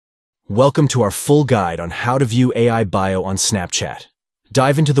Welcome to our full guide on how to view AI bio on Snapchat.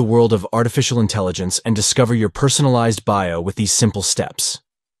 Dive into the world of artificial intelligence and discover your personalized bio with these simple steps.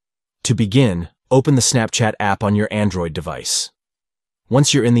 To begin, open the Snapchat app on your Android device.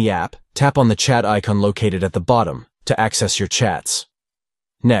 Once you're in the app, tap on the chat icon located at the bottom to access your chats.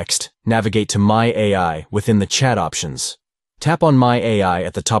 Next, navigate to My AI within the chat options. Tap on My AI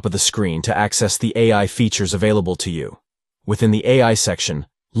at the top of the screen to access the AI features available to you. Within the AI section,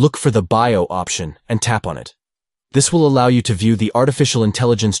 look for the Bio option and tap on it. This will allow you to view the artificial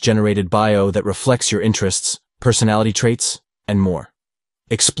intelligence-generated bio that reflects your interests, personality traits, and more.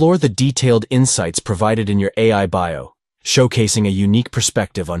 Explore the detailed insights provided in your AI bio, showcasing a unique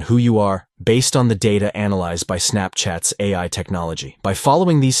perspective on who you are based on the data analyzed by Snapchat's AI technology. By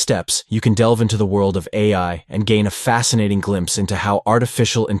following these steps, you can delve into the world of AI and gain a fascinating glimpse into how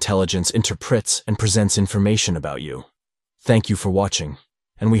artificial intelligence interprets and presents information about you. Thank you for watching,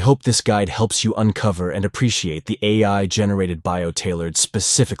 and we hope this guide helps you uncover and appreciate the AI-generated bio tailored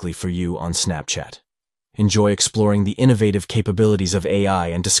specifically for you on Snapchat. Enjoy exploring the innovative capabilities of AI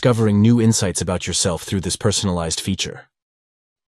and discovering new insights about yourself through this personalized feature.